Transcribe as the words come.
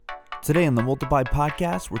Today on the Multiply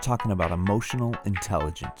Podcast, we're talking about emotional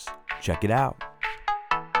intelligence. Check it out.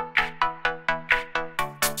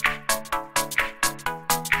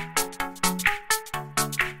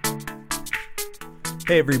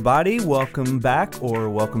 Hey everybody, welcome back or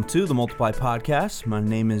welcome to the Multiply Podcast. My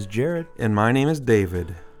name is Jared. And my name is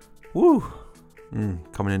David. Woo!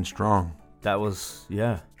 Coming in strong. That was,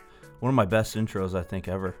 one of my best intros I think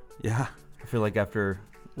ever. Yeah. I feel like after,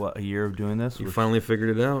 a year of doing this? You finally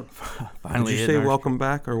figured it out. Finally. Did you say welcome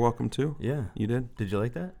back or welcome to? Yeah. You did? Did you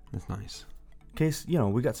like that? That's nice. In case,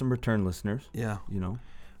 we got some return listeners. Yeah. Welcome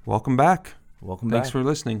Welcome back. Thanks for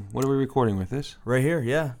listening. What are we recording with this? Right here,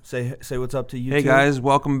 yeah. Say what's up to you. Hey guys,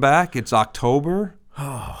 welcome back. It's October.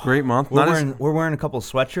 Great month. We're wearing a couple of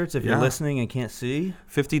sweatshirts if you're listening and can't see.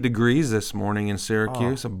 50 degrees this morning in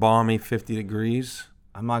Syracuse. A balmy 50 degrees.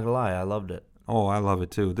 I'm not gonna lie, I loved it. Oh, I love it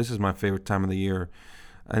too. This is my favorite time of the year.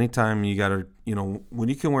 Anytime you gotta, when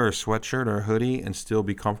you can wear a sweatshirt or a hoodie and still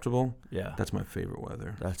be comfortable. Yeah. That's my favorite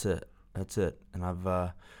weather. That's it.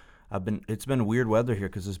 And it's been weird weather here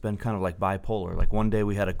because it's been kind of like bipolar. Like one day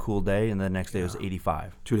we had a cool day and the next day it was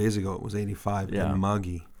 85. 2 days ago it was 85 and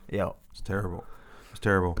muggy. Yeah. It's terrible.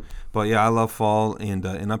 But yeah, I love fall, and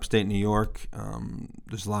in upstate New York,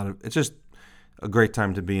 there's it's just a great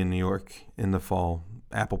time to be in New York in the fall.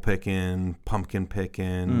 Apple picking, pumpkin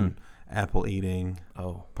picking, apple eating,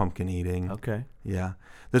 pumpkin eating. Okay. Yeah.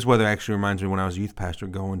 This weather actually reminds me when I was a youth pastor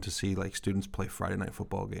going to see like students play Friday night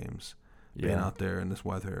football games. Being out there in this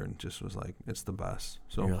weather and just was like, it's the best.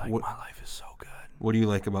 So you're like, my life is so good. What do you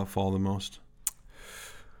like about fall the most?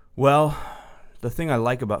 Well, the thing I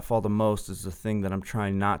like about fall the most is the thing that I'm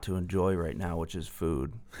trying not to enjoy right now, which is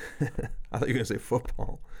food. I thought you were going to say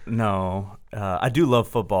football. No, I do love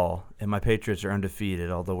football, and my Patriots are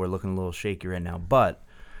undefeated, although we're looking a little shaky right now. But,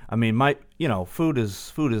 I mean, food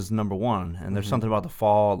is number one, and there's something about the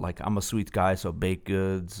fall. Like, I'm a sweets guy, so baked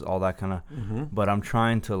goods, all that kind of. But I'm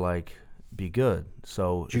trying to, be good.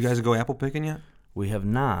 So did you guys go apple picking yet? We have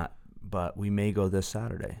not, but we may go this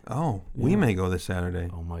Saturday. Oh, we may go this Saturday.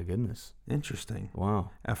 Oh, my goodness. Interesting.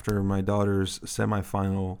 Wow. After my daughter's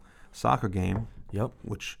semifinal soccer game. Yep.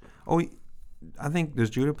 I think,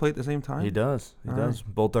 does Judah play at the same time? He does. He does.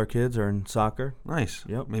 Right. Both our kids are in soccer. Nice.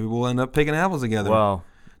 Yep. Maybe we'll end up picking apples together. Well,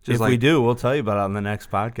 if we do, we'll tell you about it on the next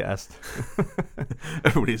podcast.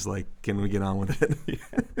 Everybody's like, can we get on with it?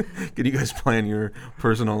 Can you guys plan your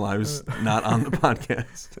personal lives not on the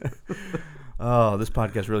podcast? Oh, this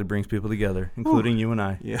podcast really brings people together, including you and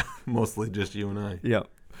I. Yeah, mostly just you and I. Yep.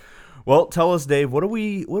 Well, tell us, Dave, what are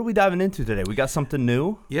we diving into today? We got something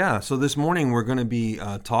new? Yeah, so this morning we're going to be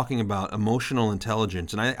talking about emotional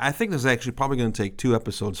intelligence, and I think this is actually probably going to take 2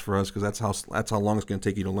 episodes for us because that's how long it's going to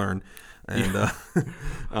take you to learn. And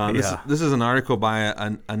this is an article by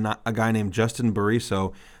a guy named Justin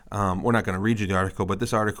Bariso. We're not going to read you the article, but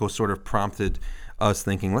this article sort of prompted us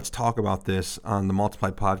thinking, let's talk about this on the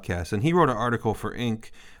Multiply Podcast. And he wrote an article for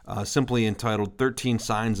Inc., simply entitled 13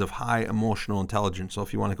 Signs of High Emotional Intelligence. So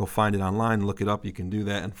if you want to go find it online, look it up, you can do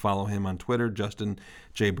that and follow him on Twitter, Justin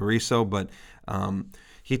J. Bariso. But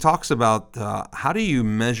he talks about how do you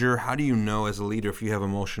measure, how do you know as a leader if you have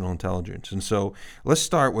emotional intelligence? And so let's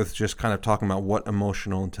start with just kind of talking about what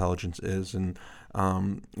emotional intelligence is. And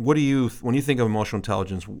when you think of emotional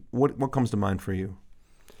intelligence, what comes to mind for you?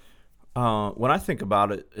 When I think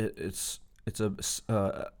about it, it's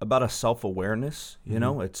about a self-awareness,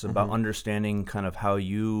 It's about understanding kind of how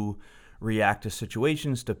you react to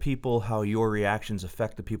situations, to people, how your reactions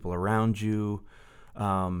affect the people around you,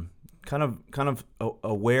 kind of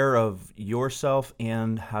aware of yourself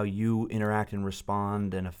and how you interact and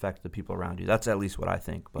respond and affect the people around you. That's at least what I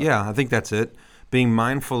think. But. Yeah, I think that's it. Being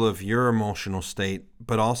mindful of your emotional state,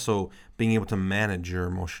 but also being able to manage your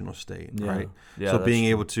emotional state, right? Yeah, so being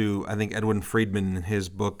able to, I think Edwin Friedman in his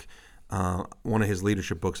book, one of his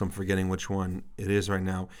leadership books, I'm forgetting which one it is right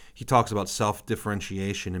now, he talks about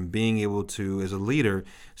self-differentiation and being able to, as a leader,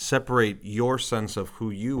 separate your sense of who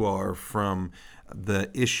you are from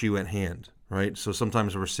the issue at hand, right? So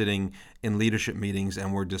sometimes we're sitting in leadership meetings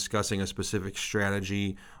and we're discussing a specific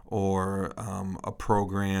strategy or a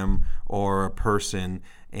program or a person,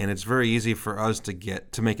 and it's very easy for us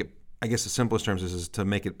to make it, I guess the simplest terms is to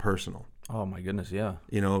make it personal. Oh my goodness, yeah.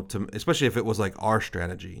 Especially if it was like our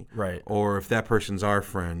strategy, right? Or if that person's our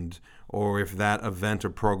friend, or if that event or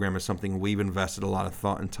program is something we've invested a lot of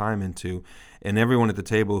thought and time into, and everyone at the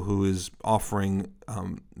table who is offering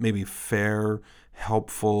maybe fair,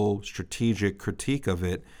 helpful, strategic critique of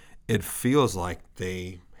it, it feels like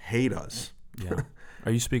they hate us. Yeah.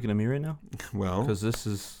 Are you speaking to me right now? Well, because this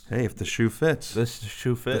is... Hey, if the shoe fits. The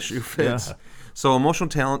shoe fits. The shoe fits. Yeah. So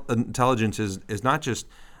emotional intelligence is not just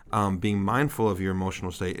being mindful of your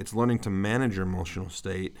emotional state. It's learning to manage your emotional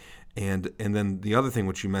state. And then the other thing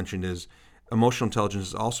which you mentioned is emotional intelligence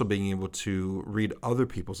is also being able to read other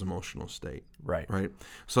people's emotional state. Right. Right.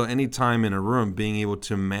 So anytime in a room, being able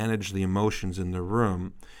to manage the emotions in the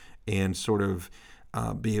room and sort of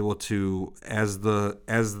be able to, as the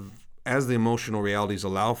emotional realities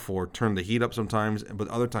allow for, turn the heat up sometimes, but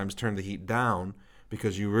other times turn the heat down,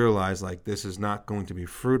 because you realize like this is not going to be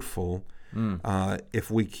fruitful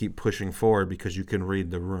if we keep pushing forward, because you can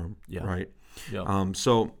read the room. Yeah. Right. Yeah.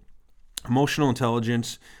 So emotional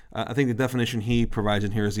intelligence, I think the definition he provides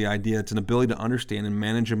in here is the idea it's an ability to understand and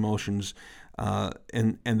manage emotions,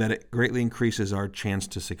 and that it greatly increases our chance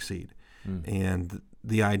to succeed. And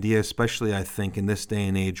the idea, especially I think in this day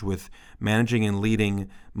and age with managing and leading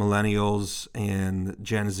millennials and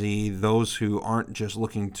Gen Z, those who aren't just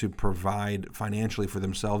looking to provide financially for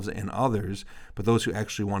themselves and others, but those who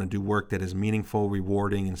actually want to do work that is meaningful,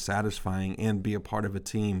 rewarding, and satisfying, and be a part of a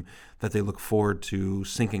team that they look forward to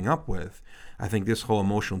syncing up with. I think this whole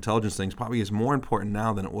emotional intelligence thing probably is more important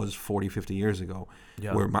now than it was 40, 50 years ago,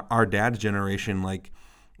 where our dad's generation, like,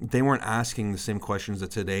 they weren't asking the same questions that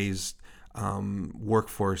today's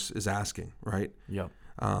workforce is asking, right? Yeah.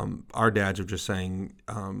 Our dads are just saying,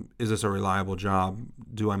 is this a reliable job?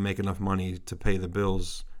 Do I make enough money to pay the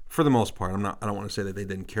bills? For the most part, I don't want to say that they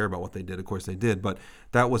didn't care about what they did. Of course they did, but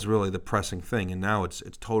that was really the pressing thing. And now it's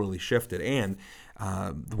totally shifted. And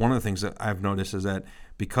one of the things that I've noticed is that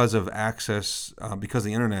because of access, because of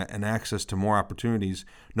the internet and access to more opportunities,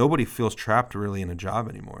 nobody feels trapped really in a job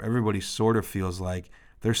anymore. Everybody sort of feels like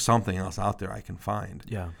there's something else out there I can find.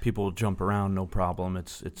 Yeah, people jump around, no problem.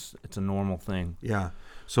 It's a normal thing. Yeah.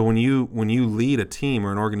 So when you lead a team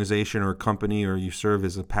or an organization or a company, or you serve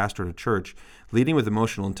as a pastor at a church, leading with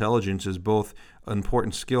emotional intelligence is both an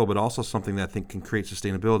important skill, but also something that I think can create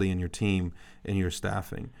sustainability in your team and your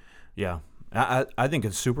staffing. Yeah, I think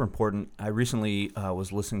it's super important. I recently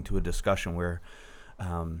was listening to a discussion where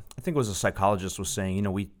I think it was a psychologist was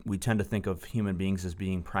saying, we tend to think of human beings as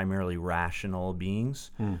being primarily rational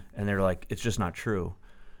beings, and they're like, it's just not true.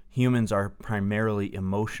 Humans are primarily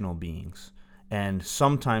emotional beings, and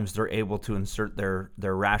sometimes they're able to insert their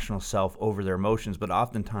rational self over their emotions, but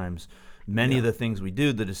oftentimes many of the things we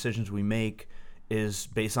do, the decisions we make, is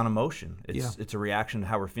based on emotion. It's a reaction to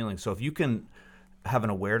how we're feeling. So if you can have an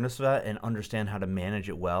awareness of that and understand how to manage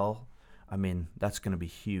it well, I mean, that's going to be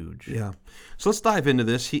huge. Yeah. So let's dive into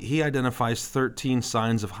this. He identifies 13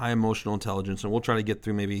 signs of high emotional intelligence, and we'll try to get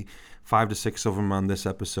through maybe 5 to 6 of them on this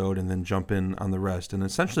episode and then jump in on the rest. And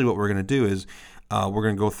essentially what we're going to do is we're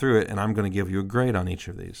going to go through it, and I'm going to give you a grade on each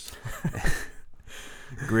of these.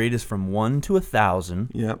 Grade is from 1 to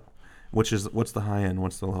 1,000. Yep. What's the high end?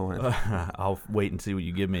 What's the low end? I'll wait and see what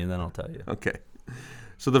you give me, and then I'll tell you. Okay.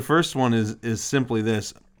 So the first one is simply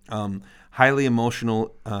this. Highly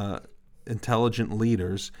emotional intelligent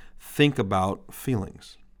leaders think about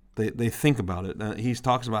feelings. They think about it. He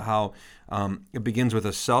talks about how it begins with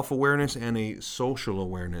a self-awareness and a social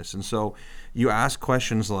awareness. And so you ask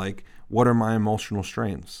questions like, what are my emotional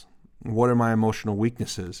strengths? What are my emotional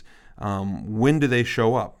weaknesses? When do they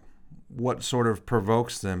show up? What sort of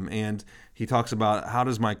provokes them? And he talks about, how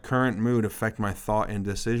does my current mood affect my thought and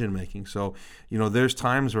decision making? So, there's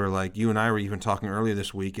times where, like, you and I were even talking earlier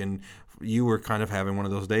this week, and you were kind of having one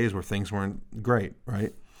of those days where things weren't great,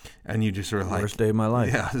 right? And you just were like, worst day of my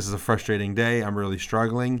life. Yeah, this is a frustrating day. I'm really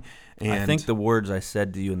struggling. And I think the words I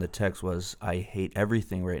said to you in the text was, I hate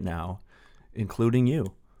everything right now, including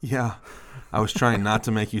you. Yeah. I was trying not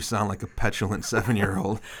to make you sound like a petulant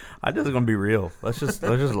 7-year-old. I just going to be real. Let's just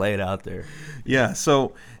lay it out there. Yeah.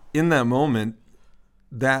 So in that moment,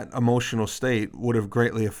 that emotional state would have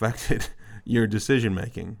greatly affected your decision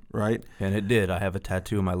making, right? And it did. I have a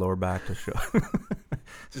tattoo on my lower back to show.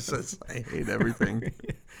 Just says, I hate everything.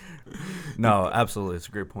 No, absolutely. It's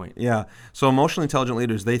a great point. Yeah. So emotionally intelligent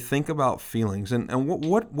leaders, they think about feelings. And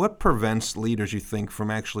what prevents leaders, you think, from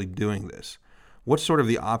actually doing this? What's sort of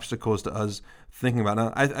the obstacles to us thinking about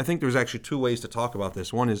it? I think there's actually 2 ways to talk about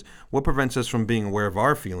this. One is what prevents us from being aware of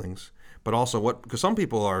our feelings, but also because some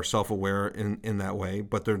people are self-aware in that way,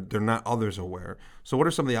 but they're not others aware. So what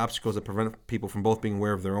are some of the obstacles that prevent people from both being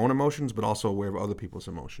aware of their own emotions, but also aware of other people's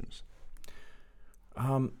emotions?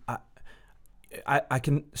 I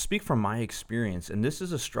can speak from my experience, and this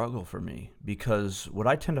is a struggle for me, because what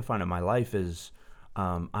I tend to find in my life is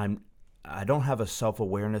I don't have a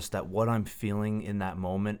self-awareness that what I'm feeling in that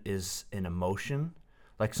moment is an emotion.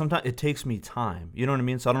 Like, sometimes it takes me time. You know what I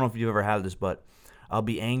mean? So I don't know if you've ever had this, but I'll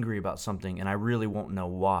be angry about something and I really won't know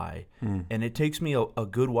why. And it takes me a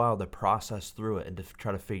good while to process through it and to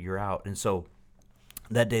try to figure out. And so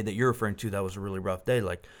that day that you're referring to, that was a really rough day.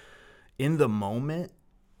 Like in the moment,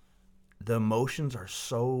 the emotions are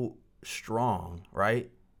so strong,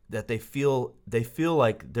 right? That they feel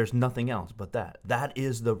like there's nothing else but that. That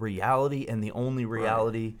is the reality and the only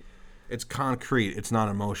reality. Right. It's concrete. It's not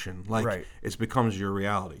emotion. Like right. It becomes your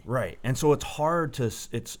reality. Right. And so it's hard to.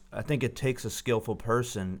 I think it takes a skillful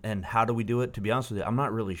person. And how do we do it? To be honest with you, I'm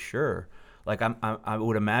not really sure. Like I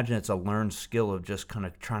would imagine it's a learned skill of just kind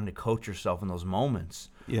of trying to coach yourself in those moments.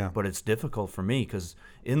 Yeah. But it's difficult for me because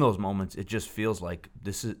in those moments it just feels like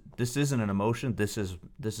this isn't an emotion. This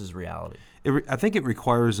is reality. I think it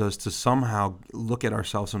requires us to somehow look at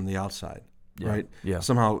ourselves from the outside. Yeah. Right? Yeah.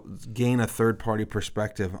 Somehow gain a third-party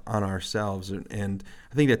perspective on ourselves. And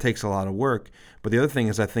I think that takes a lot of work. But the other thing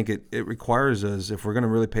is I think it requires us, if we're going to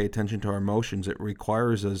really pay attention to our emotions, it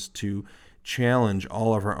requires us to challenge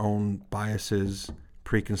all of our own biases,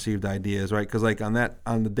 preconceived ideas, right? Because like on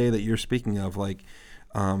the day that you're speaking of, like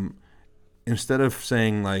instead of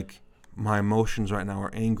saying like my emotions right now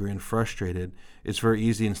are angry and frustrated, it's very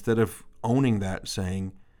easy, instead of owning that,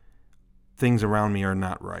 saying things around me are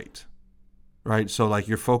not right. Right? So like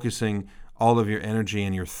you're focusing all of your energy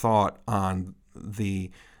and your thought on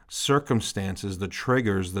the circumstances, the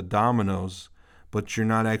triggers, the dominoes, but you're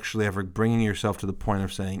not actually ever bringing yourself to the point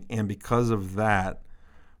of saying, and because of that,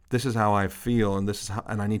 this is how I feel, and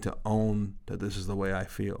and I need to own that this is the way I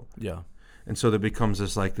feel. Yeah. And so there becomes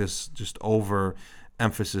this just over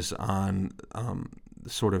emphasis on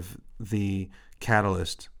sort of the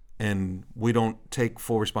catalyst. And we don't take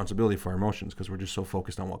full responsibility for our emotions because we're just so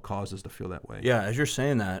focused on what caused us to feel that way. Yeah, as you're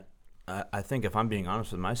saying that, I think if I'm being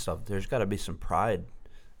honest with myself, there's got to be some pride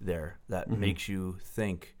there that makes you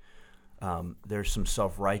think there's some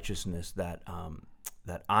self-righteousness that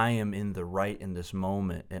I am in the right in this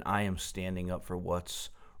moment and I am standing up for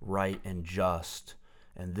what's right and just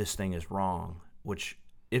and this thing is wrong, which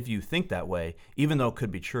if you think that way, even though it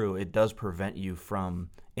could be true, it does prevent you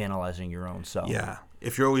from analyzing your own self. Yeah.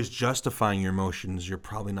 If you're always justifying your emotions, you're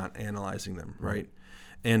probably not analyzing them, right?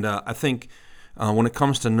 And I think when it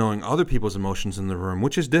comes to knowing other people's emotions in the room,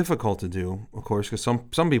 which is difficult to do, of course, because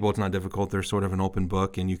some people it's not difficult. They're sort of an open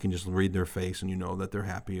book, and you can just read their face and you know that they're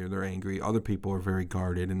happy or they're angry. Other people are very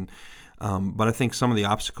guarded. And but I think some of the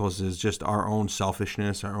obstacles is just our own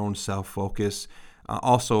selfishness, our own self-focus.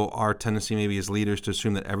 Also, our tendency maybe as leaders to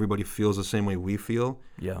assume that everybody feels the same way we feel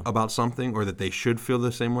about something, or that they should feel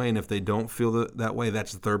the same way. And if they don't feel that way,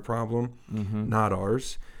 that's their problem, not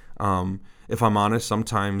ours. If I'm honest,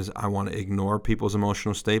 sometimes I want to ignore people's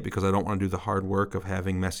emotional state because I don't want to do the hard work of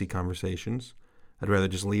having messy conversations. I'd rather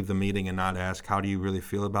just leave the meeting and not ask, how do you really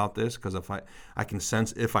feel about this? Because if I can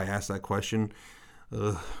sense if I ask that question,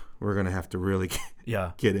 we're going to have to really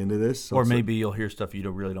get into this. So or maybe you'll hear stuff you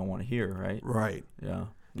really don't want to hear, right? Right.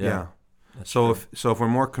 Yeah. So if we're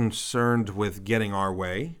more concerned with getting our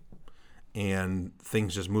way and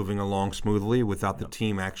things just moving along smoothly without the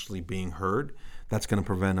team actually being heard, that's going to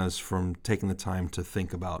prevent us from taking the time to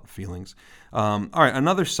think about feelings. All right,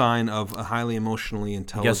 another sign of a highly emotionally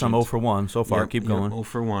intelligent... I guess I'm 0 for 1 so far. Keep going. 0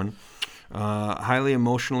 for 1. Highly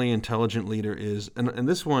emotionally intelligent leader is... And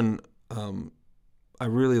this one... I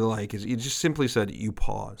really like is you just simply said you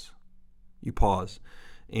pause. You pause.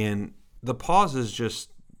 And the pause is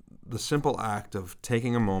just the simple act of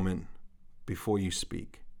taking a moment before you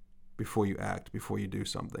speak, before you act, before you do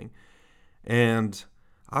something. And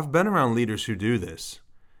I've been around leaders who do this,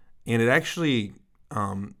 and it actually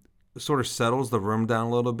sort of settles the room down a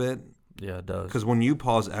little bit. Yeah, it does. Because when you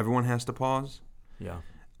pause, everyone has to pause. Yeah.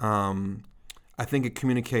 I think it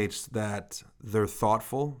communicates that they're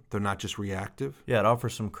thoughtful. They're not just reactive. Yeah, it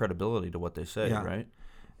offers some credibility to what they say, right?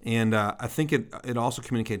 And I think it also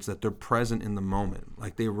communicates that they're present in the moment.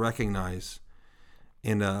 Like they recognize,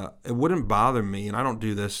 and it wouldn't bother me, and I don't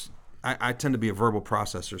do this. I tend to be a verbal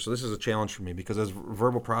processor, so this is a challenge for me because as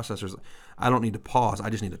verbal processors, I don't need to pause. I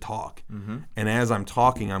just need to talk. Mm-hmm. And as I'm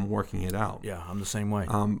talking, I'm working it out. Yeah, I'm the same way.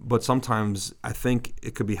 But sometimes I think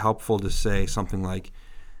it could be helpful to say something like,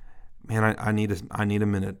 man, I need a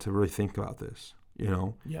minute to really think about this. You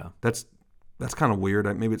know, that's kind of weird.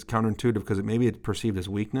 Maybe it's counterintuitive because maybe it's perceived as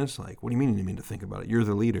weakness. Like, what do you mean you need to think about it? You're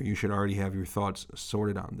the leader. You should already have your thoughts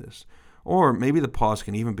sorted on this. Or maybe the pause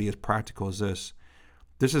can even be as practical as this.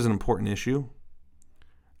 This is an important issue.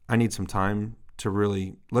 I need some time to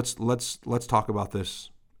really let's talk about this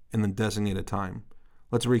in the designated time.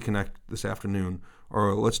 Let's reconnect this afternoon,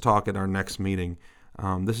 or let's talk at our next meeting.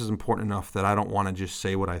 This is important enough that I don't want to just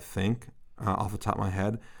say what I think off the top of my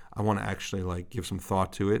head. I want to actually give some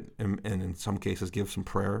thought to it, and in some cases give some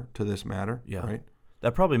prayer to this matter. Yeah, right.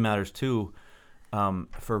 That probably matters too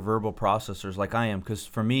for verbal processors like I am, because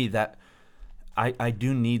for me that I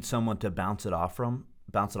do need someone to bounce it off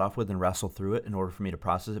with and wrestle through it in order for me to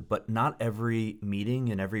process it. But not every meeting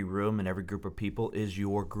in every room and every group of people is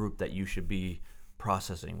your group that you should be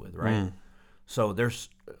processing with, right? So there's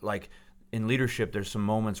like in leadership, there's some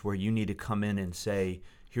moments where you need to come in and say,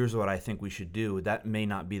 here's what I think we should do. That may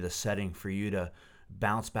not be the setting for you to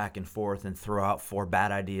bounce back and forth and throw out 4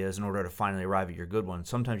 bad ideas in order to finally arrive at your good one.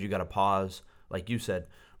 Sometimes you got to pause, like you said,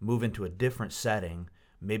 move into a different setting,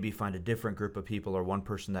 maybe find a different group of people or one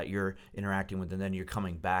person that you're interacting with, and then you're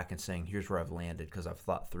coming back and saying, here's where I've landed because I've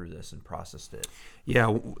thought through this and processed it.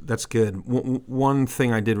 Yeah, that's good. One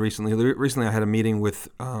thing I did recently I had a meeting with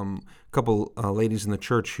a couple ladies in the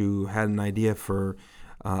church who had an idea for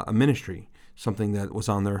a ministry, something that was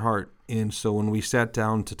on their heart. And so when we sat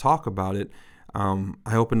down to talk about it,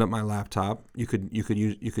 I opened up my laptop. You could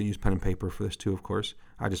use pen and paper for this too, of course.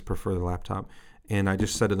 I just prefer the laptop. And I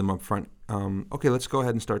just said to them up front, okay, let's go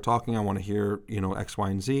ahead and start talking. I want to hear, X, Y,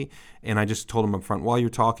 and Z. And I just told them up front, while you're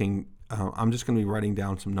talking, I'm just going to be writing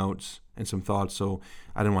down some notes and some thoughts. So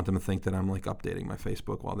I didn't want them to think that I'm like updating my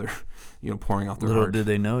Facebook while they're, pouring out their Little heart. did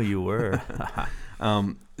they know you were.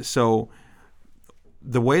 So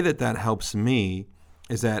the way that helps me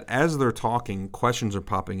is that as they're talking, questions are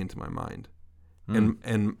popping into my mind.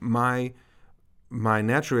 And my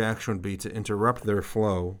natural reaction would be to interrupt their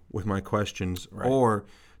flow with my questions, right, or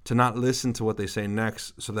to not listen to what they say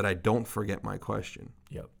next so that I don't forget my question.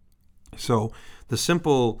 Yep. So the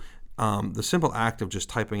simple act of just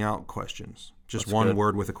typing out questions, just That's one good.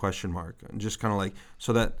 Word with a question mark, and just kind of like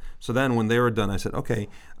so then when they were done, I said, okay,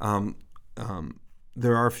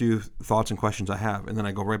 there are a few thoughts and questions I have, and then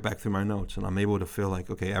I go right back through my notes, and I'm able to feel like,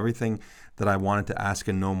 okay, everything that I wanted to ask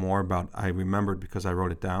and know more about, I remembered because I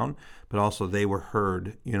wrote it down, but also they were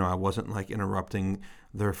heard. I wasn't like interrupting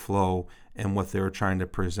their flow and what they were trying to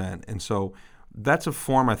present. And so that's a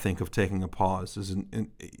form, I think, of taking a pause, is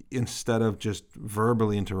instead of just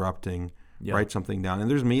verbally interrupting, write something down. And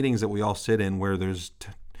there's meetings that we all sit in where there's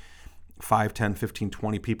 5, 10, 15,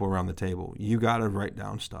 20 people around the table. You got to write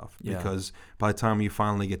down stuff because by the time you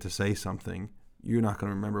finally get to say something, you're not going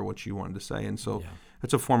to remember what you wanted to say. And so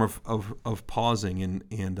it's a form of pausing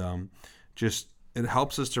and just it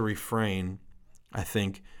helps us to refrain, I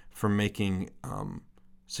think, from making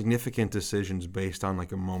significant decisions based on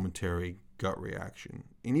like a momentary gut reaction.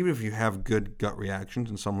 And even if you have good gut reactions,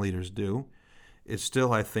 and some leaders do, it's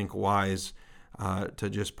still, I think, wise to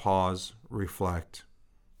just pause, reflect,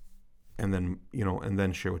 and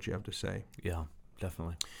then share what you have to say. Yeah,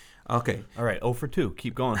 definitely. Okay. All right, 0 for 2.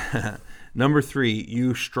 Keep going. Number 3,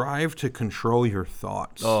 you strive to control your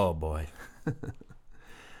thoughts. Oh, boy.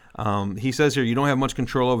 He says here, you don't have much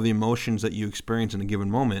control over the emotions that you experience in a given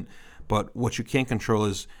moment, but what you can control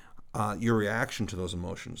is your reaction to those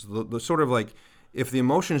emotions. The sort of like, if the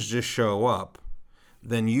emotions just show up,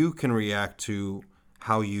 then you can react to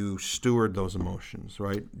how you steward those emotions,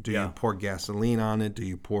 right? Do you pour gasoline on it? Do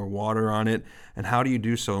you pour water on it? And how do you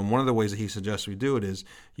do so? And one of the ways that he suggests we do it is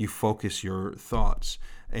you focus your thoughts.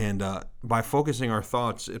 And by focusing our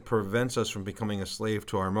thoughts, it prevents us from becoming a slave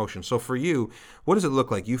to our emotions. So for you, what does it look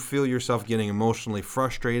like? You feel yourself getting emotionally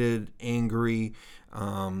frustrated, angry.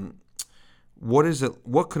 What is it?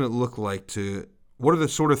 What could it look like what are the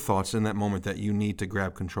sort of thoughts in that moment that you need to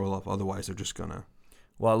grab control of? Otherwise, they're just going to...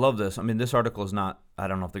 Well, I love this. I mean, this article is not, I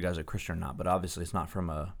don't know if the guy's a Christian or not, but obviously it's not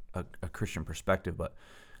from a Christian perspective, but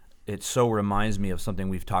it so reminds me of something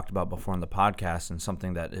we've talked about before on the podcast and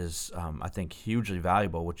something that is, I think, hugely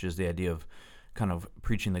valuable, which is the idea of kind of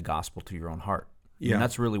preaching the gospel to your own heart. Yeah. And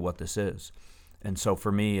that's really what this is. And so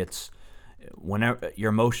for me, it's whenever your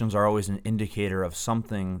emotions are always an indicator of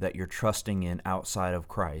something that you're trusting in outside of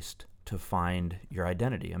Christ to find your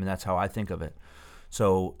identity. I mean, that's how I think of it.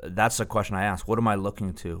 So that's the question I ask. What am I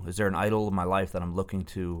looking to? Is there an idol in my life that I'm looking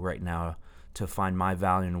to right now to find my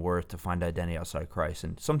value and worth, to find identity outside of Christ?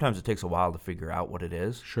 And sometimes it takes a while to figure out what it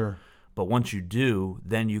is. Sure. But once you do,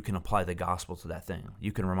 then you can apply the gospel to that thing.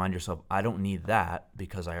 You can remind yourself, I don't need that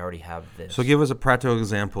because I already have this. So give us a practical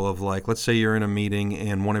example of, like, let's say you're in a meeting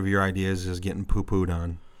and one of your ideas is getting poo-pooed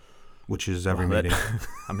on, which is every meeting.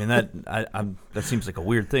 I mean, that seems like a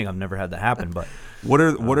weird thing. I've never had that happen. But what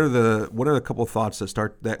are the couple of thoughts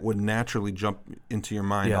that would naturally jump into your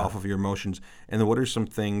mind off of your emotions, and then what are some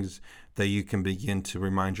things that you can begin to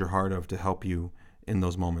remind your heart of to help you in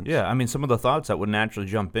those moments? Yeah, I mean, some of the thoughts that would naturally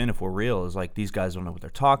jump in, if we're real, is like, these guys don't know what they're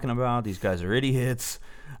talking about. These guys are idiots.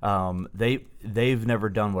 They've never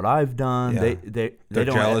done what I've done. Yeah. They're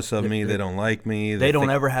jealous of me. They don't like me. They don't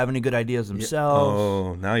ever have any good ideas themselves.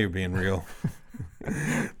 Oh, now you're being real.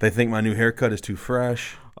 They think my new haircut is too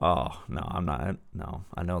fresh. Oh, no, I'm not. No,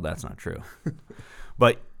 I know that's not true.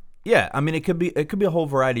 But Yeah, I mean, it could be a whole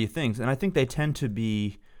variety of things, and I think they tend to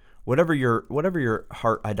be whatever your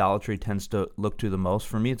heart idolatry tends to look to the most.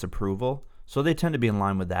 For me, it's approval, so they tend to be in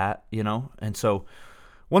line with that, And so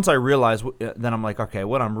once I realize, then I'm like, okay,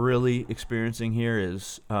 what I'm really experiencing here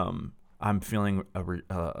is I'm feeling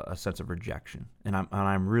a sense of rejection, and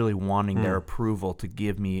I'm really wanting their approval to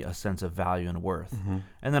give me a sense of value and worth.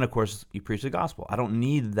 And then, of course, you preach the gospel. I don't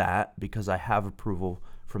need that because I have approval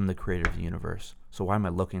from the creator of the universe. So why am I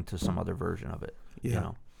looking to some other version of it?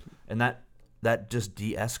 Yeah. And that just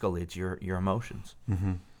de-escalates your emotions.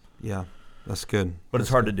 Yeah, that's good. But it's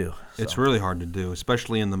hard to do. So. It's really hard to do,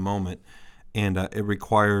 especially in the moment. And it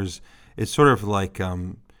requires, it's sort of like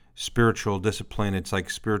spiritual discipline. It's like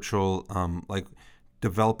spiritual, like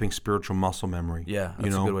developing spiritual muscle memory. Yeah,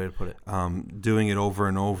 that's a good way to put it. Doing it over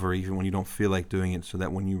and over, even when you don't feel like doing it, so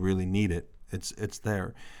that when you really need it, it's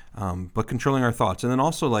there. But controlling our thoughts. And then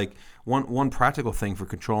also, like, one practical thing for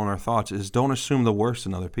controlling our thoughts is don't assume the worst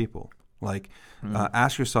in other people. Like,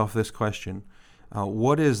 ask yourself this question.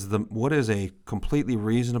 What is a completely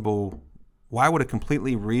reasonable, why would a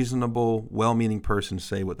completely reasonable, well-meaning person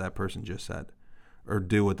say what that person just said or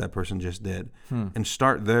do what that person just did? And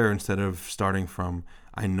start there instead of starting from,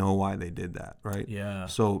 I know why they did that, right? Yeah.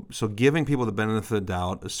 So giving people the benefit of the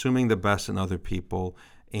doubt, assuming the best in other people,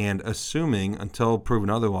 and assuming, until proven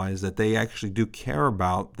otherwise, that they actually do care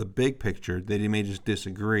about the big picture, that they may just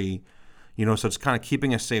disagree. So it's kind of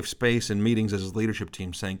keeping a safe space in meetings as a leadership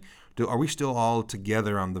team, saying, are we still all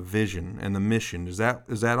together on the vision and the mission? Is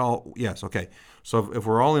that all? Yes, okay. So if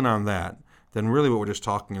we're all in on that, then really what we're just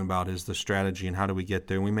talking about is the strategy and how do we get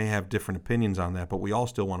there. We may have different opinions on that, but we all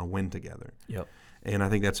still want to win together. Yep. And I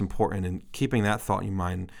think that's important. And keeping that thought in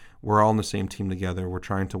mind, we're all on the same team together. We're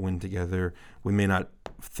trying to win together. We may not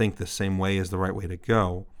think the same way is the right way to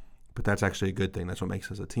go, but that's actually a good thing. That's what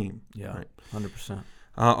makes us a team. Yeah, right? 100%.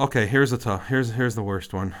 Okay, here's the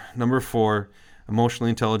worst one. Number 4,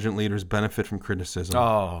 emotionally intelligent leaders benefit from criticism.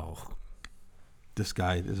 Oh, this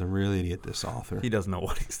guy is a real idiot. This author. He doesn't know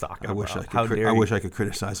what he's talking about. I wish I could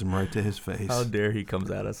criticize him right to his face. How dare he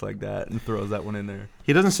comes at us like that and throws that one in there?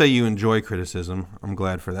 He doesn't say you enjoy criticism. I'm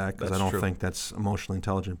glad for that, because I don't true. think that's emotionally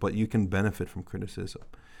intelligent. But you can benefit from criticism.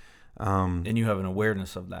 And you have an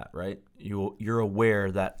awareness of that, right? You're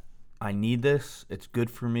aware that I need this. It's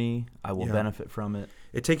good for me. I will benefit from it.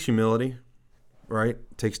 It takes humility, right?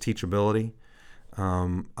 It takes teachability.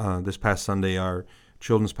 This past Sunday, our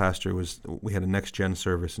children's pastor we had a next gen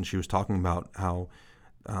service, and she was talking about how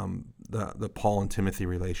the Paul and Timothy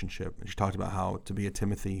relationship. And she talked about how to be a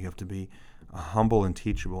Timothy, you have to be humble and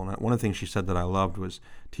teachable. And one of the things she said that I loved was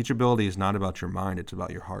teachability is not about your mind, it's about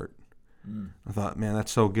your heart. I thought, man,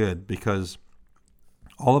 that's so good, because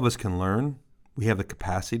all of us can learn. We have the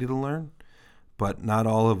capacity to learn, but not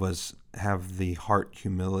all of us have the heart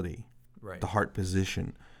humility, right, the heart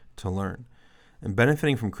position to learn. And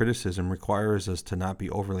benefiting from criticism requires us to not be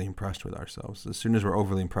overly impressed with ourselves. As soon as we're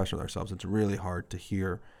overly impressed with ourselves, it's really hard to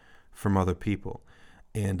hear from other people.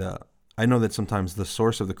 And I know that sometimes the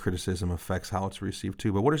source of the criticism affects how it's received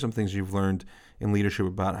too, but what are some things you've learned in leadership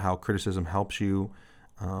about how criticism helps you,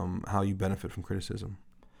 how you benefit from criticism?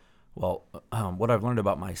 Well, what I've learned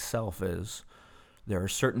about myself is there are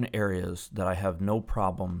certain areas that I have no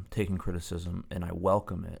problem taking criticism, and I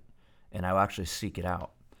welcome it, and I will actually seek it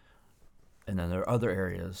out. And then there are other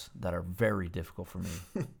areas that are very difficult for me.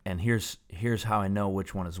 And here's how I know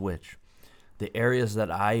which one is which. The areas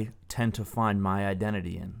that I tend to find my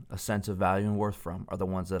identity in, a sense of value and worth from, are the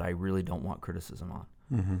ones that I really don't want criticism on.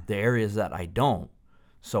 Mm-hmm. The areas that I don't,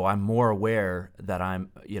 so I'm more aware that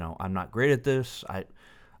I'm not great at this.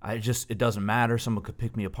 It doesn't matter. Someone could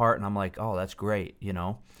pick me apart, and I'm like, oh, that's great,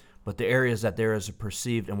 But the areas that there is a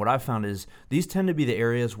perceived, and what I've found is these tend to be the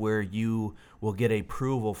areas where you will get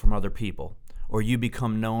approval from other people, or you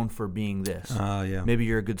become known for being this. Yeah. Maybe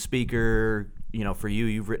you're a good speaker. For you,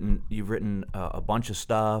 you've written a bunch of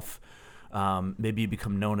stuff. Maybe you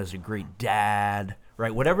become known as a great dad,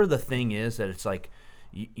 right? Whatever the thing is that it's like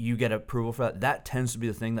you get approval for that. That tends to be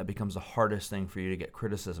the thing that becomes the hardest thing for you to get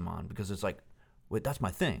criticism on, because it's like, wait, that's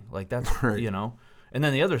my thing. Like that's right. And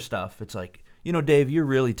then the other stuff, it's like, Dave, you're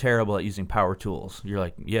really terrible at using power tools. You're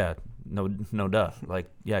like, yeah, no duh. Like,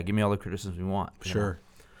 yeah, give me all the criticism you want. Sure.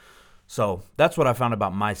 So that's what I found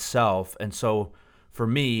about myself. And so for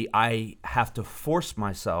me, I have to force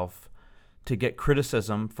myself to get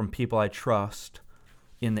criticism from people I trust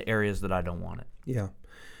in the areas that I don't want it. Yeah.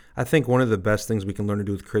 I think one of the best things we can learn to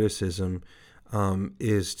do with criticism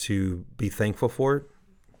is to be thankful for it,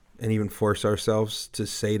 and even force ourselves to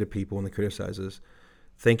say to people when they criticize us,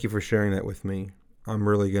 thank you for sharing that with me. I'm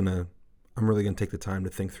really gonna take the time to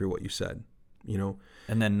think through what you said. you know.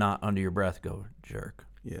 And then not under your breath go, jerk.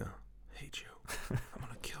 Yeah, hate you. I'm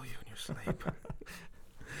going to kill you in your sleep.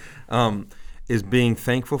 Is being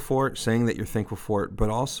thankful for it, saying that you're thankful for it, but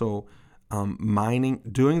also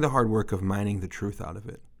doing the hard work of mining the truth out of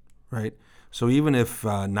it, right? So even if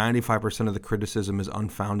 95% of the criticism is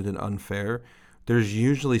unfounded and unfair, there's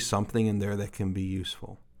usually something in there that can be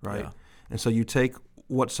useful, right? Yeah. And so you take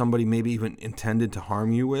what somebody maybe even intended to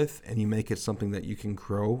harm you with, and you make it something that you can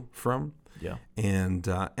grow from. Yeah. And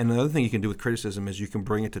another thing you can do with criticism is you can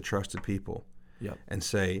bring it to trusted people. Yep. And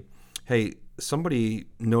say, hey, somebody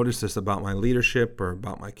noticed this about my leadership or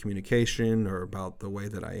about my communication or about the way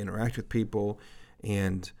that I interact with people,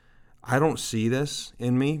 and I don't see this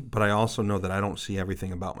in me, but I also know that I don't see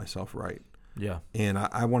everything about myself right. Yeah. And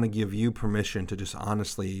I want to give you permission to just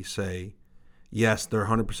honestly say, yes, they're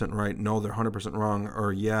 100% right, no, they're 100% wrong,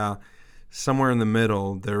 or yeah, somewhere in the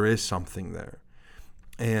middle, there is something there.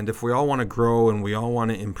 And if we all want to grow and we all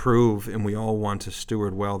want to improve and we all want to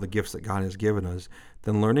steward well the gifts that God has given us,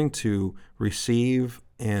 then learning to receive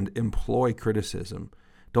and employ criticism.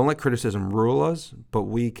 Don't let criticism rule us, but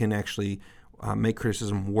we can actually make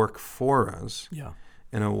criticism work for us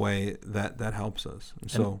in a way that helps us.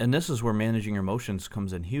 And this is where managing your emotions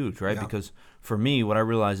comes in huge, right? Because for me, what I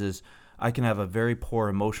realize is I can have a very poor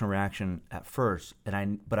emotional reaction at first,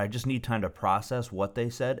 but I just need time to process what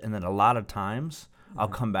they said, and then a lot of times I'll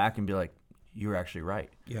come back and be like, you're actually right.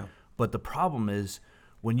 Yeah. But the problem is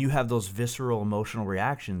when you have those visceral emotional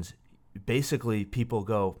reactions, basically people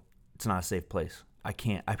go, it's not a safe place. I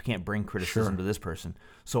can't bring criticism to this person.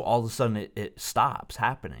 So all of a sudden it stops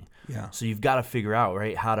happening. Yeah. So you've got to figure out,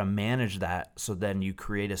 right, how to manage that so then you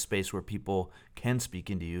create a space where people can speak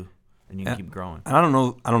into you and you can keep growing. And I don't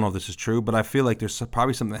know if this is true, but I feel like there's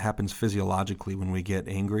probably something that happens physiologically when we get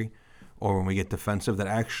angry or when we get defensive that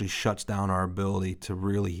actually shuts down our ability to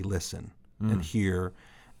really listen and hear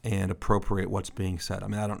and appropriate what's being said. I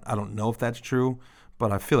mean, I don't know if that's true,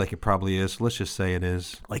 but I feel like it probably is. Let's just say it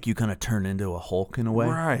is. Like you kind of turn into a Hulk in a way?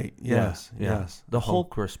 Right. Yes. Yeah. Yes. The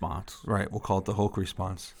Hulk response. Right. We'll call it the Hulk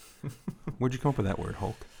response. Where'd you come up with that word,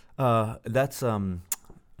 Hulk? That's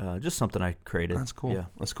just something I created. That's cool. Yeah.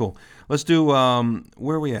 That's cool. Let's do,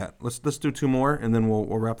 where are we at? Let's do two more, and then we'll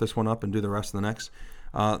wrap this one up and do the rest of the next.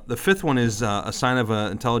 The fifth one is a sign of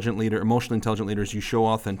an intelligent leader, emotionally intelligent leader, is you show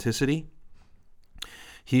authenticity.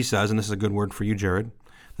 He says, and this is a good word for you, Jared,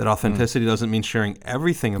 that authenticity doesn't mean sharing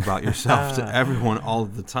everything about yourself to everyone all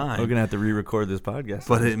of the time. We're going to have to re-record this podcast.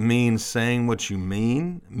 But it means saying what you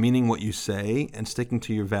mean, meaning what you say, and sticking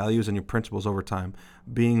to your values and your principles over time.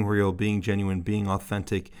 Being real, being genuine, being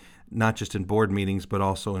authentic, not just in board meetings, but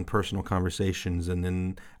also in personal conversations and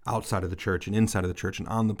in outside of the church and inside of the church and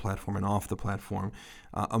on the platform and off the platform.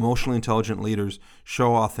 Emotionally intelligent leaders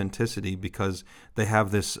show authenticity because they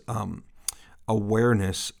have this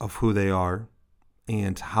awareness of who they are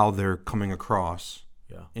and how they're coming across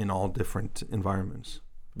in all different environments.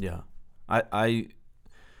 Yeah. This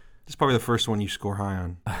is probably the first one you score high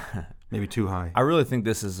on, maybe too high. I really think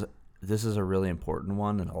this is a really important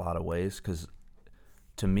one in a lot of ways because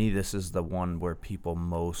to me this is the one where people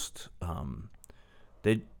most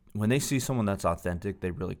when they see someone that's authentic,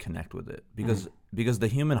 they really connect with it because the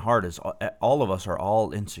human heart is all of us are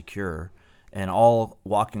all insecure. And all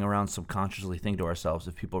walking around subconsciously think to ourselves,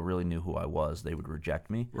 if people really knew who I was, they would reject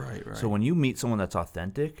me. Right. So when you meet someone that's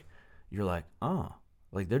authentic, you're like,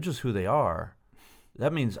 like they're just who they are.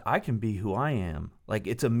 That means I can be who I am. Like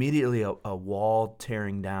it's immediately a wall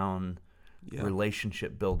tearing down,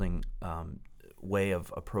 relationship building way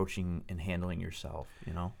of approaching and handling yourself,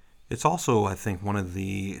 you know? It's also, I think, one of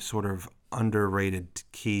the sort of underrated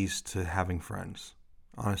keys to having friends,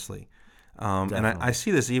 honestly. And I see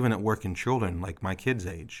this even at work in children, like my kids'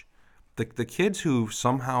 age. The kids who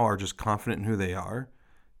somehow are just confident in who they are,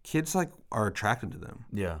 kids like are attracted to them.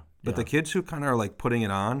 Yeah. But the kids who kind of are like putting it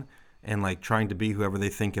on and like trying to be whoever they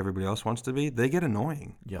think everybody else wants to be, they get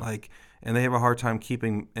annoying. Yeah. And they have a hard time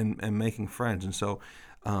keeping and making friends. And so,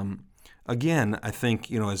 again, I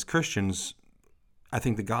think, as Christians, I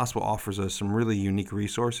think the gospel offers us some really unique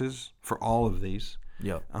resources for all of these.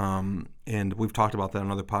 Yeah. And we've talked about that on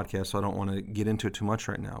other podcasts, so I don't want to get into it too much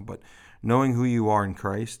right now. But knowing who you are in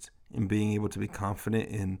Christ and being able to be confident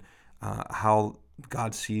in how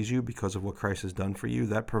God sees you because of what Christ has done for you,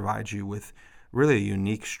 that provides you with really a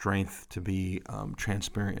unique strength to be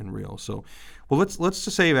transparent and real. So, well, let's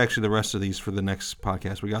just save actually the rest of these for the next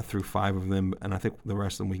podcast. We got through 5 of them, and I think the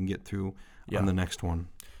rest of them we can get through on the next one.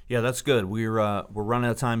 Yeah, that's good. We're running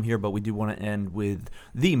out of time here, but we do want to end with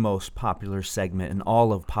the most popular segment in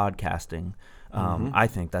all of podcasting, I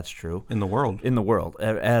think that's true. In the world. In the world,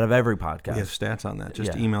 out of every podcast. We have stats on that.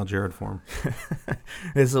 Just email Jared for him.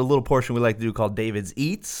 There's a little portion we like to do called David's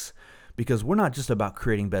Eats, because we're not just about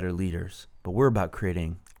creating better leaders, but we're about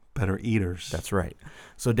creating better eaters. That's right.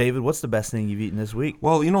 So, David, what's the best thing you've eaten this week?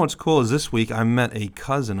 Well, you know what's cool is this week I met a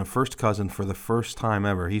first cousin for the first time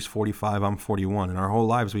ever. He's 45, I'm 41. In our whole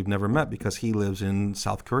lives, we've never met because he lives in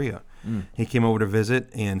South Korea. He came over to visit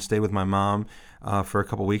and stay with my mom for a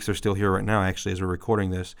couple weeks. They're still here right now, actually, as we're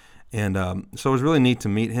recording this. And so it was really neat to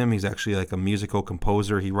meet him. He's actually like a musical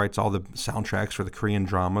composer. He writes all the soundtracks for the Korean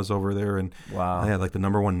dramas over there. And wow. They had like the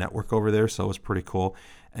 #1 network over there, so it was pretty cool.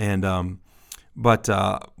 And But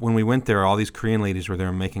when we went there, all these Korean ladies were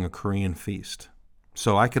there making a Korean feast.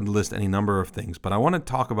 So I could list any number of things, but I want to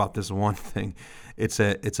talk about this one thing. It's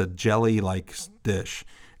a jelly-like dish,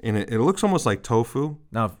 and it looks almost like tofu.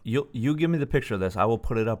 Now, if you give me the picture of this, I will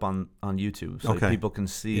put it up on YouTube so people can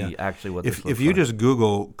see actually what this looks like. If you just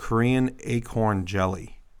Google Korean acorn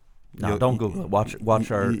jelly. No, don't Google it. Watch us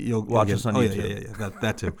on YouTube. Yeah,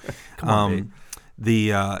 that too. Come on,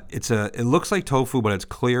 it looks like tofu, but it's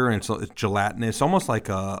clear and it's gelatinous, almost like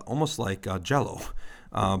Jello.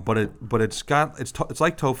 But it's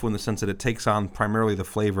like tofu in the sense that it takes on primarily the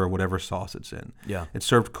flavor of whatever sauce it's in. Yeah, it's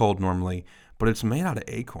served cold normally, but it's made out of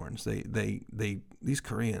acorns. These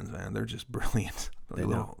Koreans, man, they're just brilliant. They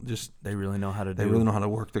really know how to They really know how to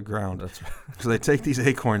work the ground. That's right. So they take these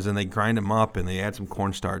acorns and they grind them up and they add some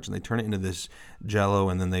cornstarch and they turn it into this Jello,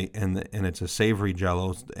 and then and it's a savory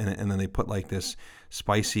Jello, and then they put like this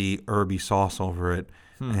spicy herby sauce over it.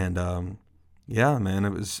 And yeah, man,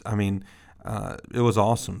 it was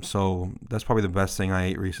awesome. So that's probably the best thing I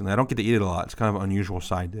ate recently. I don't get to eat it a lot. It's kind of an unusual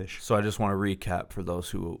side dish. So I just want to recap for those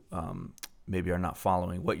who maybe are not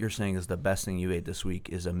following. What you're saying is the best thing you ate this week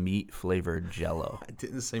is a meat-flavored Jello. I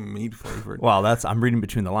didn't say meat-flavored. Well, I'm reading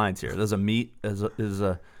between the lines here. There's a meat,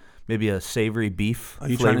 maybe a savory beef. Are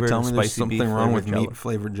you trying to tell me there's something wrong with Jello.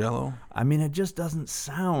 Meat-flavored Jello? I mean, it just doesn't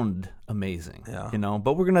sound amazing. Yeah.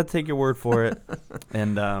 But we're gonna take your word for it,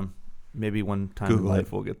 and maybe one time in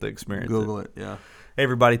life we'll get to experience it. Google it. Yeah. Hey,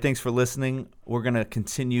 everybody, thanks for listening. We're going to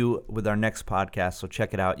continue with our next podcast, so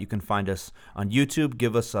check it out. You can find us on YouTube.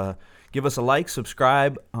 Give us a like,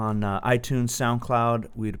 subscribe on iTunes, SoundCloud.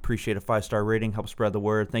 We'd appreciate a 5-star rating. Help spread the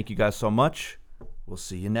word. Thank you guys so much. We'll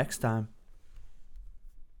see you next time.